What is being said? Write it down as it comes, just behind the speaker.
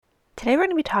Today we're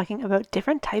going to be talking about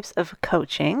different types of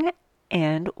coaching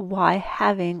and why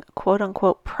having quote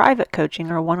unquote private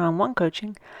coaching or one-on-one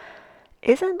coaching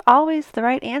isn't always the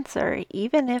right answer,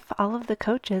 even if all of the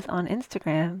coaches on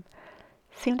Instagram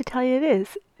seem to tell you it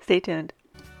is. Stay tuned.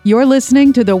 You're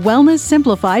listening to the Wellness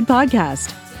Simplified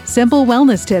podcast. Simple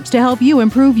wellness tips to help you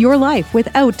improve your life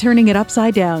without turning it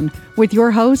upside down. With your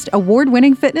host,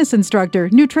 award-winning fitness instructor,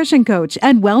 nutrition coach,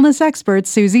 and wellness expert,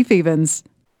 Susie Fevens.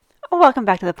 Welcome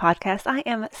back to the podcast. I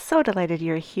am so delighted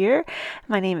you're here.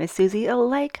 My name is Susie,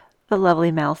 like the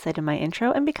lovely Mel said in my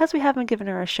intro, and because we haven't given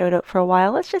her a shout out for a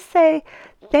while, let's just say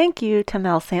thank you to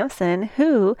Mel Sampson,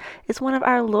 who is one of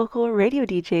our local radio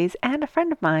DJs and a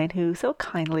friend of mine who so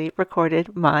kindly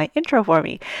recorded my intro for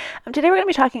me. Today we're going to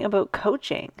be talking about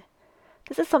coaching.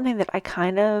 This is something that I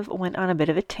kind of went on a bit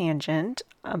of a tangent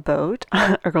about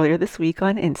earlier this week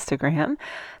on Instagram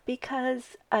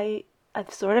because I've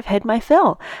sort of had my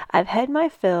fill. I've had my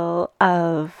fill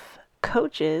of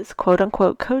coaches, quote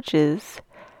unquote coaches,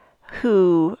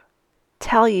 who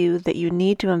tell you that you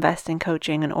need to invest in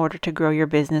coaching in order to grow your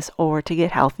business or to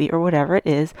get healthy or whatever it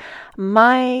is.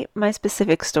 My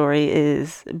specific story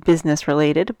is business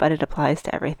related, but it applies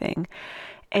to everything.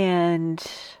 And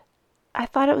I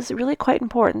thought it was really quite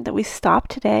important that we stop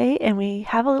today and we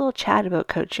have a little chat about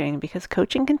coaching, because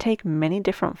coaching can take many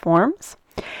different forms.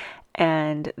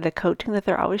 And the coaching that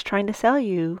they're always trying to sell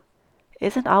you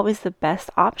isn't always the best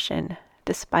option,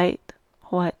 despite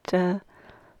what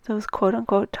those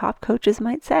quote-unquote top coaches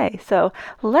might say. So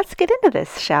let's get into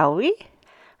this, shall we?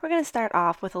 We're going to start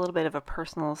off with a little bit of a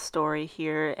personal story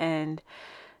here, and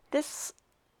this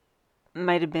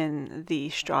might have been the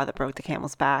straw that broke the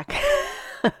camel's back,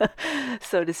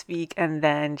 so to speak. And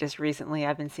then just recently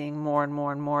I've been seeing more and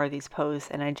more of these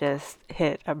posts, and I just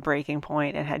hit a breaking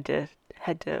point and had to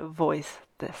voice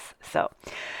this. So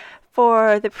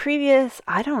for the previous,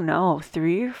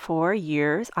 3 or 4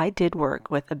 years, I did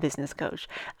work with a business coach.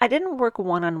 I didn't work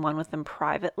one-on-one with them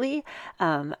privately.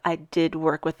 I did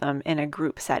work with them in a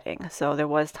group setting. So there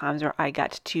was times where I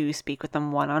got to speak with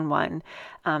them one-on-one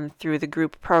through the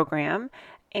group program,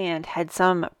 and had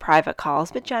some private calls,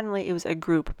 but generally it was a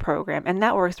group program. And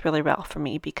that works really well for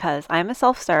me because I'm a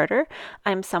self-starter.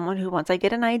 I'm someone who, once I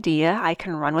get an idea, I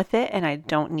can run with it, and I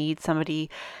don't need somebody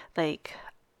like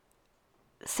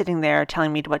sitting there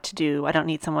telling me what to do. I don't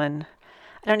need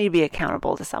to be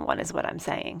accountable to someone, is what I'm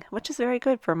saying, which is very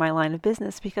good for my line of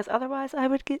business because otherwise I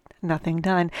would get nothing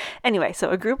done. Anyway, so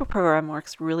a group program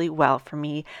works really well for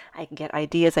me. I can get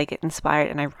ideas, I get inspired,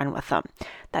 and I run with them.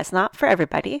 That's not for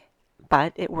everybody,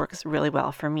 but it works really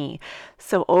well for me.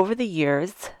 So over the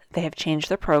years, they have changed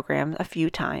their program a few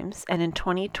times. And in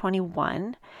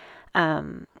 2021,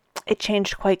 it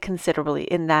changed quite considerably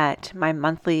in that my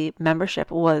monthly membership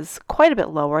was quite a bit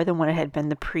lower than what it had been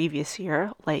the previous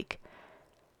year, like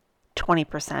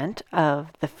 20%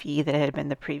 of the fee that it had been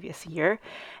the previous year.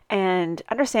 And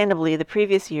understandably, the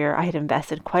previous year I had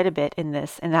invested quite a bit in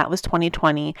this, and that was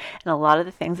 2020. And a lot of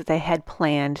the things that I had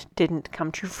planned didn't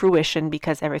come to fruition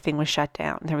because everything was shut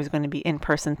down. There was going to be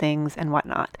in-person things and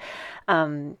whatnot.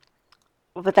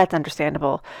 But that's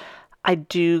understandable. I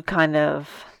do kind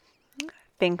of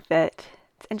think that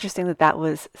it's interesting that that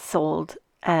was sold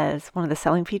as one of the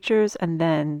selling features, and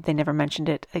then they never mentioned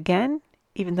it again,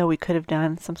 even though we could have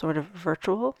done some sort of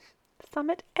virtual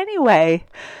summit. Anyway,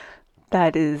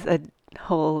 that is a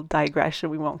whole digression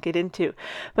we won't get into.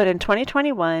 But in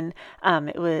 2021,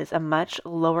 it was a much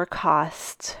lower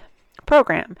cost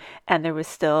program, and there was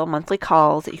still monthly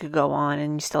calls that you could go on,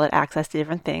 and you still had access to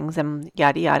different things and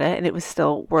yada yada, and it was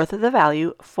still worth the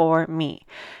value for me.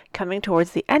 Coming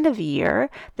towards the end of the year,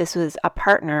 this was a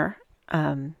partner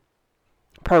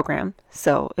program,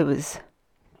 so it was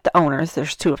the owners,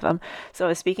 there's 2 of them. So I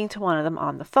was speaking to one of them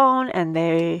on the phone, and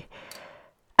they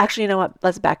actually, you know what,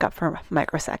 let's back up for a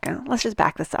microsecond. Let's just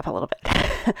back this up a little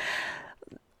bit.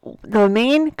 The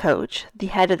main coach, the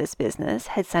head of this business,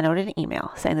 had sent out an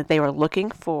email saying that they were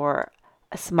looking for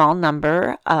a small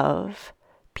number of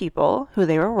people who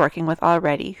they were working with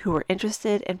already who were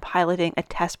interested in piloting a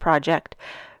test project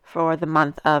for the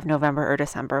month of November or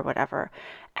December, whatever.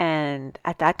 And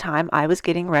at that time, I was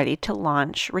getting ready to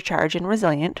launch Recharge and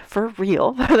Resilient for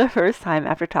real for the first time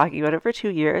after talking about it for 2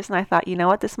 years. And I thought, you know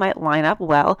what, this might line up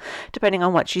well. Depending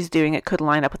on what she's doing, it could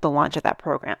line up with the launch of that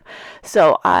program.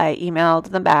 So I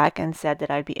emailed them back and said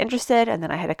that I'd be interested. And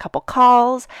then I had a couple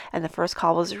calls. And the first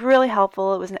call was really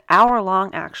helpful. It was an hour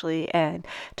long, actually, and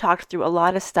talked through a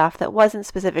lot of stuff that wasn't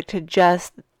specific to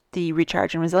just the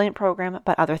Recharge and Resilient program,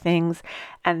 but other things.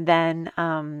 And then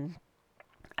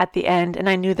at the end, and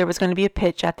I knew there was going to be a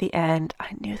pitch at the end.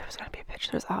 I knew there was going to be a pitch.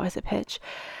 There's always a pitch.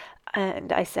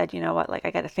 And I said, you know what, like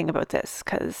I got to think about this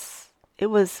because it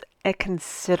was a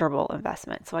considerable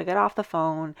investment. So I got off the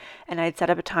phone and I'd set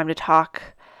up a time to talk.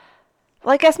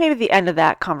 Well, I guess maybe at the end of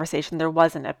that conversation, there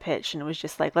wasn't a pitch and it was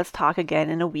just like, let's talk again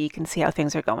in a week and see how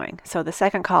things are going. So the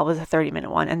second call was a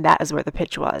 30-minute one, and that is where the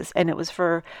pitch was. And it was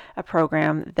for a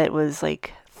program that was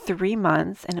like 3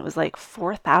 months and it was like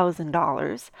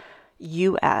 $4,000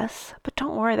 US. But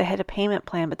don't worry, they had a payment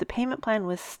plan, but the payment plan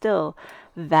was still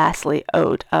vastly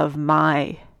out of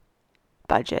my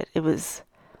budget. It was,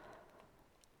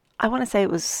 I want to say it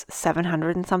was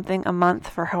 700 and something a month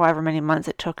for however many months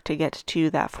it took to get to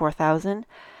that 4,000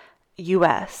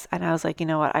 US. And I was like, you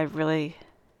know what,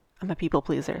 I'm a people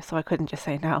pleaser, so I couldn't just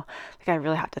say no. Like, I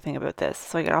really have to think about this.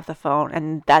 So I got off the phone,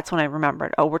 and that's when I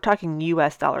remembered, oh, we're talking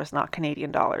US dollars, not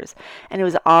Canadian dollars. And it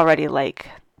was already like,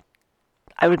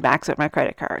 I would max out my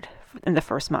credit card in the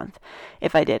first month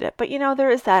if I did it. But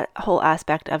there is that whole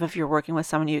aspect of, if you're working with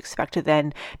someone, you expect to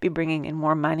then be bringing in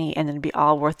more money and then be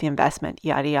all worth the investment,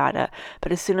 yada yada.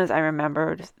 But as soon as I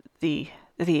remembered the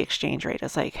exchange rate, I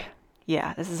was like,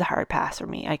 yeah, this is a hard pass for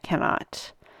me. I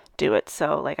cannot do it.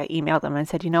 So like I emailed them and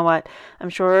said, you know what, I'm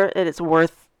sure it is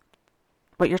worth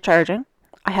what you're charging.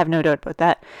 I have no doubt about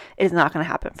that. It is not going to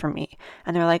happen for me.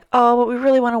 And they're like, oh, but we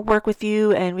really want to work with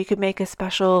you and we could make a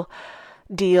special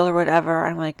deal or whatever.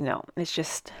 I'm like, no,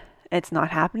 it's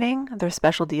not happening. Their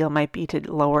special deal might be to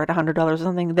lower it $100 or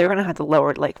something. They're going to have to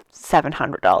lower it like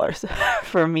 $700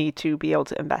 for me to be able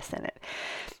to invest in it.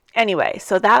 Anyway,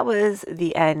 so that was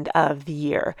the end of the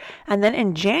year. And then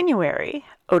in January,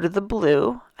 out of the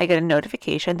blue, I get a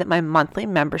notification that my monthly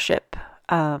membership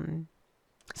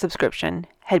subscription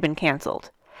had been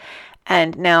canceled.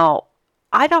 And now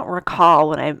I don't recall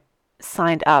when I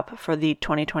signed up for the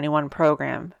 2021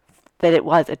 program that it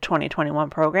was a 2021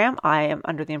 program. I am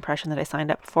under the impression that I signed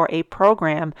up for a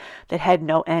program that had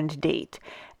no end date,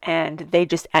 and they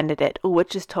just ended it,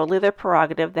 which is totally their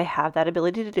prerogative. They have that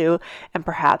ability to do, and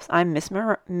perhaps I'm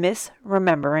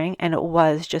misremembering, and it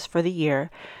was just for the year,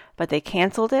 but they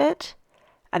canceled it,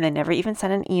 and they never even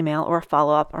sent an email or a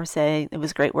follow-up or say, it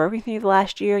was great working with you the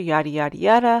last year, yada, yada,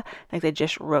 yada. Like, they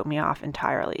just wrote me off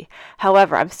entirely.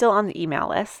 However, I'm still on the email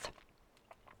list.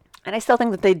 And I still think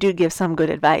that they do give some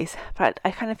good advice, but I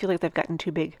kind of feel like they've gotten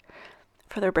too big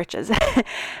for their britches.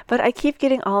 But I keep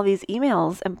getting all these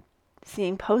emails and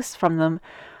seeing posts from them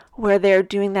where they're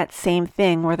doing that same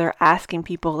thing, where they're asking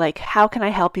people like, how can I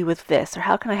help you with this? Or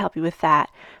how can I help you with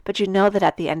that? But you know that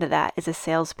at the end of that is a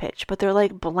sales pitch, but they're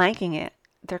like blanking it.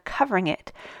 They're covering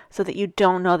it so that you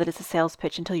don't know that it's a sales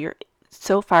pitch until you're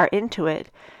so far into it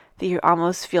that you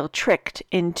almost feel tricked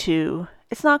into,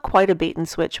 it's not quite a bait and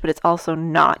switch, but it's also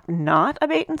not a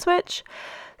bait and switch.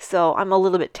 So I'm a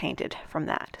little bit tainted from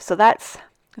that. So that's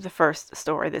the first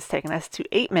story that's taken us to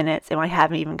 8 minutes, and I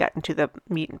haven't even gotten to the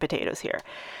meat and potatoes here.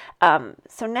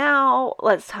 So now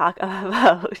let's talk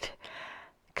about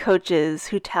coaches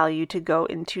who tell you to go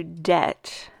into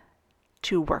debt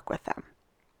to work with them.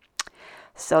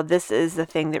 So this is the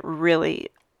thing that really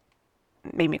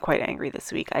made me quite angry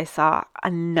this week. I saw a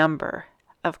number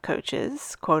of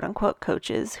coaches, quote unquote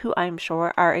coaches, who I'm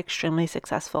sure are extremely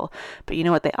successful. But you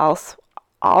know what? They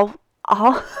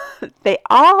they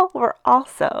all were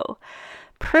also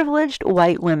privileged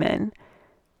white women.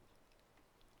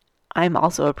 I'm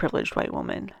also a privileged white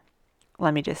woman.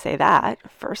 Let me just say that,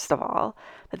 first of all,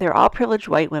 that they're all privileged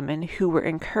white women who were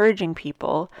encouraging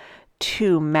people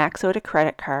to max out a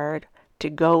credit card, to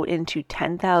go into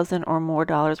 $10,000 or more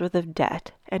worth of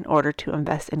debt in order to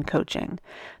invest in coaching.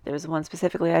 There was one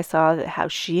specifically I saw that how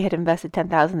she had invested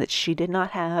 $10,000 that she did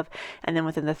not have, and then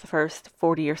within the first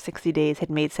 40 or 60 days had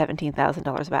made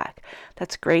 $17,000 back.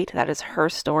 That's great. That is her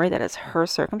story. That is her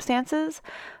circumstances.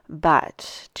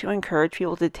 But to encourage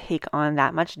people to take on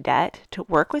that much debt to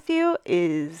work with you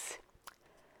is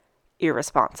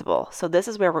irresponsible. So this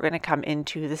is where we're going to come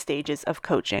into the stages of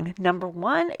coaching. Number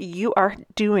one, you are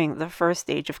doing the first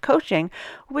stage of coaching,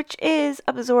 which is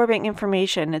absorbing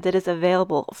information that is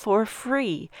available for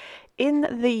free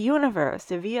in the universe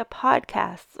via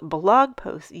podcasts, blog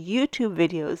posts, YouTube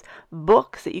videos,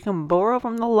 books that you can borrow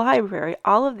from the library,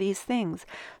 all of these things.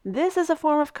 This is a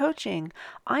form of coaching.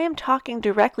 I am talking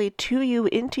directly to you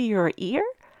into your ear.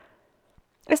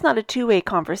 It's not a two-way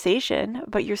conversation,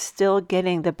 but you're still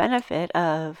getting the benefit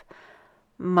of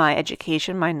my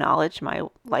education, my knowledge, my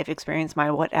life experience,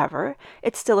 my whatever.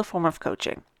 It's still a form of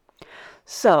coaching.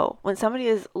 So when somebody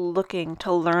is looking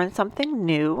to learn something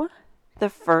new, the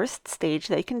first stage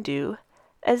they can do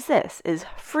is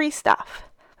free stuff.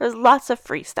 There's lots of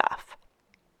free stuff.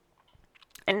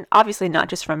 And obviously not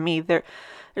just from me. There's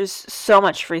so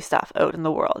much free stuff out in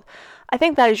the world. I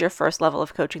think that is your first level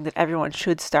of coaching that everyone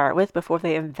should start with before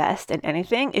they invest in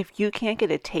anything. If you can't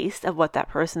get a taste of what that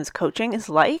person's coaching is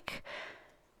like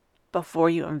before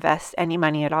you invest any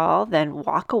money at all, then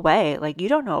walk away. Like, you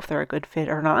don't know if they're a good fit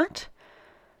or not.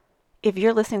 If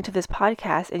you're listening to this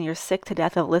podcast and you're sick to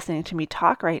death of listening to me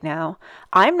talk right now,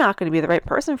 I'm not going to be the right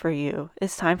person for you.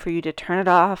 It's time for you to turn it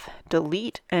off,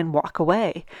 delete, and walk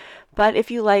away. But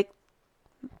if you like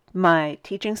my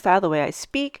teaching style, the way I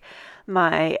speak,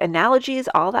 my analogies,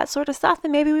 all that sort of stuff,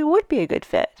 then maybe we would be a good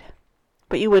fit.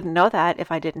 But you wouldn't know that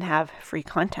if I didn't have free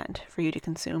content for you to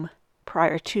consume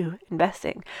prior to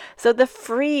investing. So the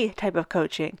free type of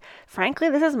coaching, frankly,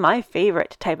 this is my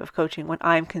favorite type of coaching when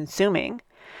I'm consuming.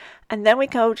 And then we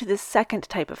go to the second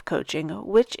type of coaching,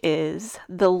 which is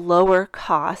the lower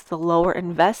cost, the lower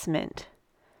investment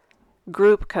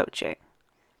group coaching.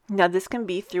 Now, this can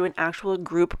be through an actual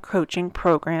group coaching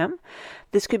program.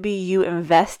 This could be you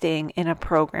investing in a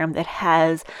program that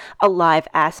has a live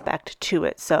aspect to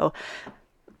it. So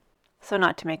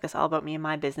not to make this all about me and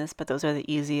my business, but those are the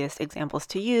easiest examples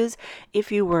to use. If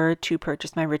you were to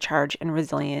purchase my Recharge and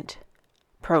Resilient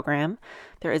program,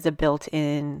 there is a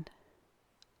built-in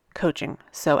coaching.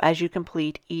 So as you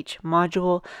complete each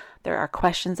module, there are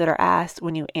questions that are asked.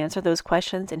 When you answer those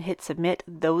questions and hit submit,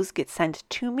 those get sent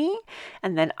to me,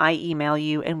 and then I email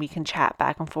you and we can chat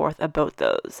back and forth about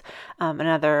those.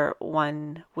 Another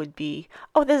one would be,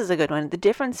 this is a good one. The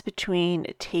difference between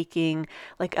taking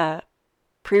like a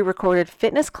pre-recorded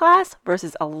fitness class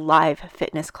versus a live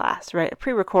fitness class, right? A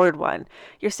pre-recorded one,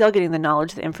 you're still getting the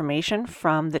knowledge, the information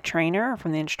from the trainer or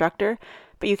from the instructor,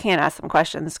 but you can't ask them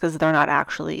questions because they're not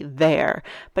actually there.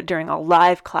 But during a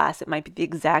live class, it might be the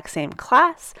exact same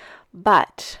class,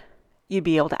 but you'd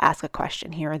be able to ask a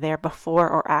question here or there before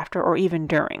or after or even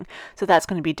during. So that's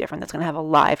going to be different. That's going to have a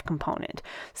live component.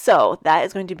 So that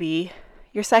is going to be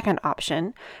your second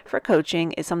option for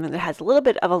coaching, is something that has a little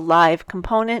bit of a live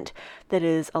component that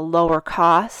is a lower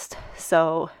cost.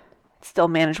 So it's still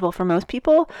manageable for most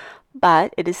people,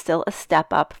 but it is still a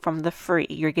step up from the free.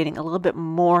 You're getting a little bit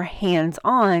more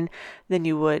hands-on than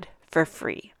you would for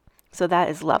free. So that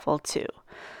is level 2.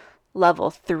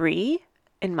 Level 3,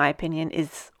 in my opinion,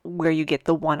 is where you get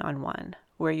the one-on-one,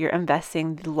 where you're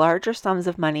investing the larger sums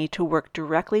of money to work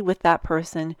directly with that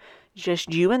person,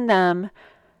 just you and them.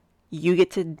 They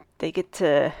get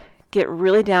to get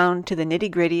really down to the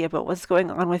nitty-gritty about what's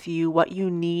going on with you, what you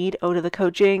need out of the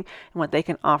coaching, and what they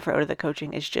can offer out of the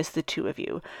coaching is just the two of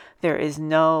you. There is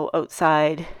no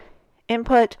outside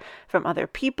input from other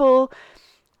people.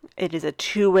 It is a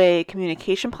two-way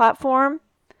communication platform.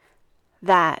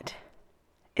 That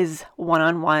is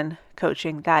one-on-one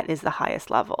coaching. That is the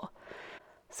highest level.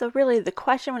 So really, the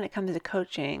question when it comes to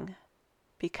coaching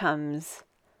becomes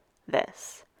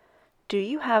this: do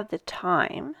you have the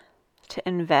time to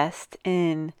invest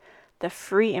in the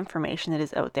free information that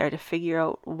is out there to figure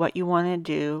out what you want to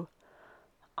do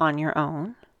on your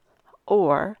own?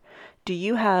 Or do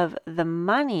you have the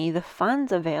money, the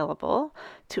funds available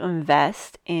to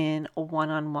invest in a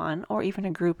one-on-one or even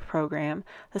a group program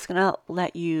that's going to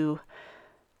let you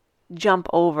jump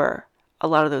over a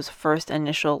lot of those first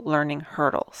initial learning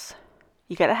hurdles?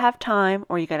 You got to have time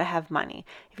or you got to have money.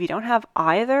 If you don't have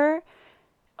either,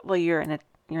 well, you're in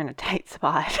a tight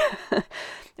spot.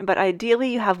 But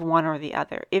ideally you have one or the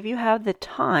other. If you have the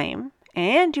time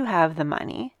and you have the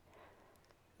money,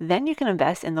 then you can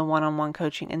invest in the one-on-one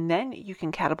coaching, and then you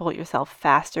can catapult yourself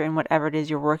faster in whatever it is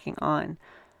you're working on.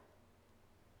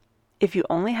 If you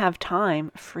only have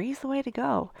time, free is the way to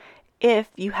go. If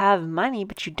you have money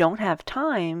but you don't have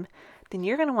time, then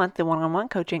you're going to want the one-on-one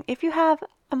coaching. If you have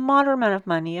a moderate amount of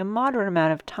money, a moderate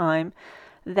amount of time,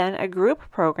 then a group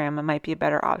program might be a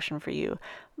better option for you.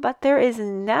 But there is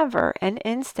never an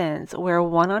instance where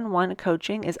one-on-one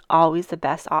coaching is always the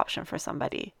best option for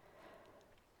somebody,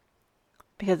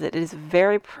 because it is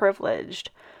very privileged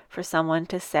for someone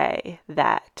to say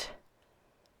that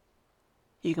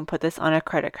you can put this on a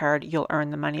credit card, you'll earn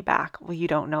the money back. Well, you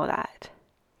don't know that.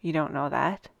 You don't know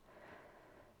that.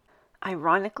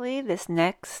 Ironically, this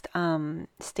next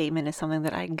statement is something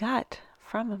that I got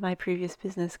from my previous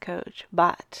business coach,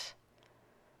 but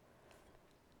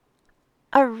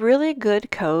a really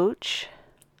good coach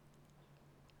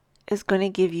is going to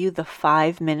give you the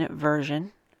 5-minute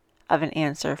version of an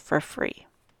answer for free.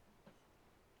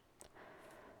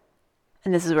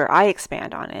 And this is where I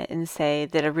expand on it and say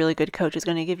that a really good coach is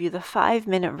going to give you the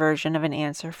 5-minute version of an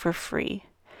answer for free.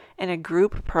 In a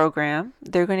group program,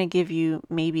 they're going to give you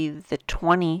maybe the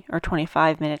 20 or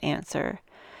 25-minute answer.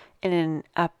 And in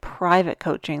a private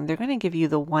coaching, they're going to give you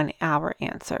the 1-hour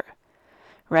answer,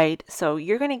 right? So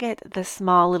you're going to get the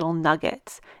small little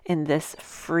nuggets in this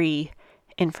free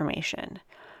information.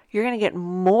 You're going to get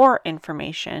more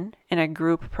information in a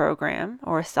group program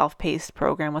or a self-paced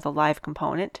program with a live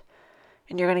component,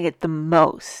 and you're going to get the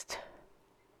most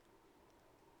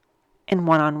in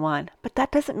one-on-one. But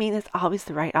that doesn't mean it's always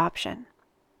the right option.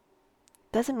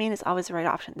 Doesn't mean it's always the right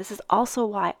option. This is also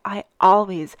why I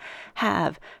always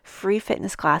have free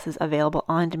fitness classes available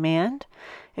on demand.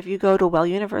 If you go to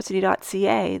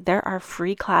welluniversity.ca, there are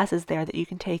free classes there that you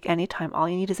can take anytime. All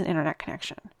you need is an internet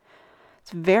connection.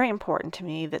 It's very important to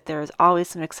me that there is always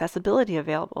some accessibility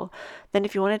available. Then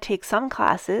if you want to take some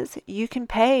classes, you can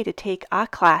pay to take a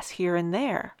class here and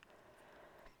there.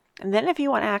 And then if you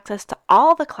want access to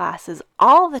all the classes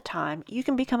all the time, you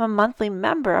can become a monthly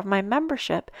member of my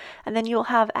membership, and then you'll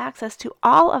have access to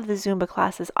all of the Zumba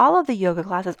classes, all of the yoga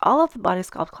classes, all of the body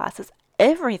sculpt classes,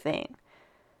 everything.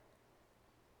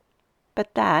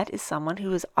 But that is someone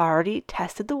who has already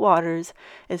tested the waters,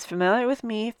 is familiar with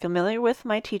me, familiar with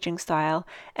my teaching style,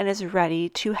 and is ready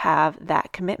to have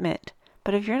that commitment.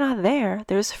 But if you're not there,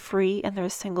 there's free and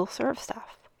there's single serve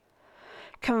stuff.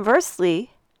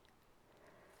 Conversely,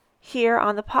 here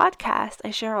on the podcast,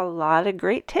 I share a lot of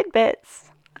great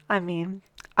tidbits. I mean,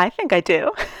 I think I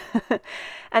do.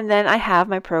 And then I have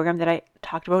my program that I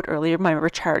talked about earlier, my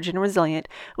Recharge and Resilient,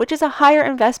 which is a higher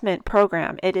investment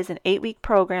program. It is an 8-week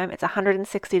program. It's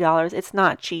 $160. It's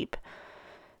not cheap.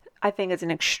 I think it's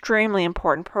an extremely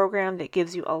important program that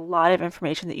gives you a lot of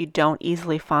information that you don't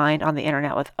easily find on the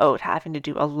internet without having to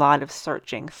do a lot of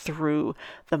searching through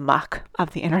the muck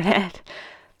of the internet.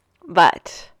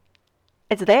 But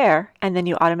it's there, and then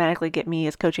you automatically get me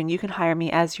as coaching. You can hire me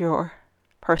as your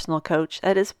personal coach.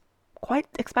 That is quite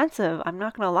expensive, I'm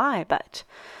not going to lie, but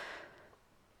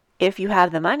if you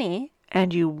have the money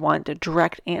and you want a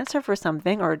direct answer for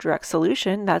something or a direct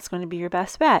solution, that's going to be your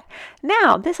best bet.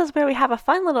 Now, this is where we have a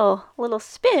fun little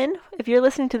spin. If you're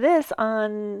listening to this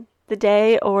on the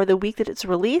day or the week that it's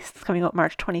released, it's coming out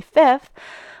March 25th,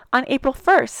 on April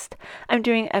 1st, I'm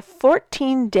doing a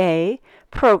 14-day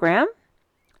program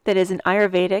that is an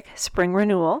Ayurvedic spring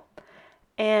renewal,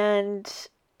 and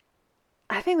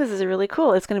I think this is really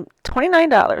cool. It's going to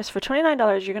 $29. For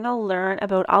 $29, you're going to learn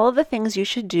about all of the things you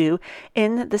should do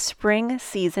in the spring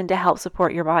season to help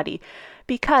support your body.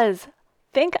 Because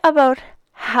think about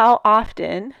how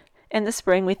often in the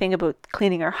spring we think about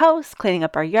cleaning our house, cleaning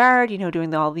up our yard,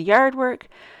 doing all the yard work.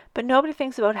 But nobody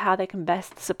thinks about how they can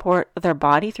best support their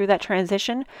body through that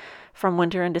transition from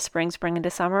winter into spring, spring into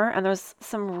summer. And there's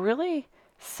some really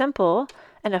simple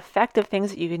and effective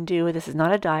things that you can do. This is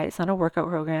not a diet. It's not a workout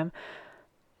program.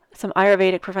 Some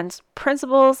Ayurvedic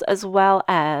principles, as well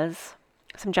as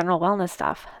some general wellness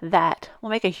stuff that will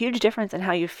make a huge difference in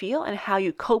how you feel and how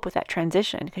you cope with that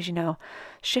transition. Because,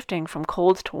 shifting from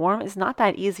cold to warm is not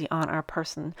that easy on our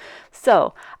person.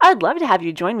 So I'd love to have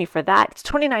you join me for that. It's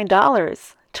 $29.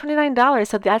 $29.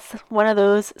 So that's one of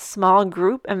those small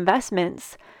group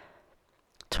investments.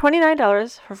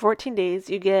 $29 for 14 days.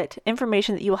 You get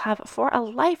information that you will have for a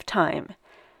lifetime.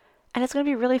 And it's going to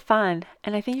be really fun.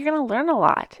 And I think you're going to learn a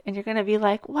lot. And you're going to be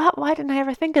like, what? Why didn't I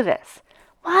ever think of this?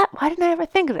 What? Why didn't I ever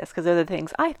think of this? Because they're the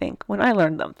things I think when I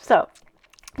learned them. So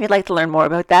if you'd like to learn more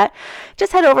about that,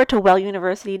 just head over to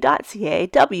welluniversity.ca,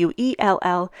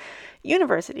 WELL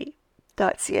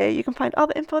university.ca. You can find all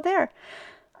the info there.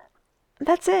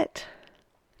 That's it.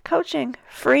 Coaching.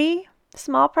 Free.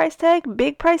 Small price tag.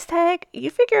 Big price tag. You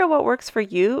figure out what works for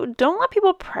you. Don't let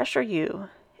people pressure you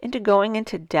into going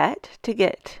into debt to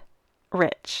get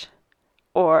rich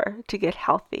or to get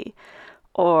healthy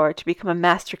or to become a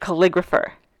master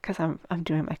calligrapher, because I'm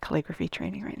doing my calligraphy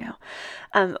training right now.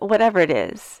 Whatever it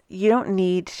is, you don't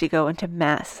need to go into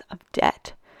mass of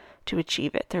debt to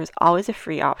achieve it. There's always a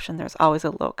free option. There's always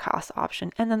a low cost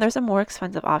option. And then there's a more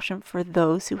expensive option for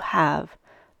those who have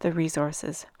the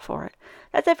resources for it.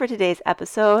 That's it for today's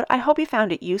episode. I hope you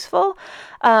found it useful.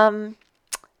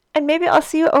 And maybe I'll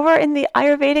see you over in the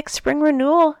Ayurvedic Spring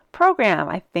Renewal program.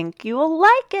 I think you will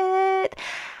like it.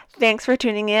 Thanks for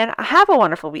tuning in. Have a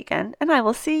wonderful weekend, and I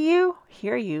will see you,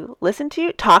 hear you, listen to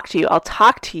you, talk to you. I'll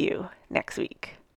talk to you next week.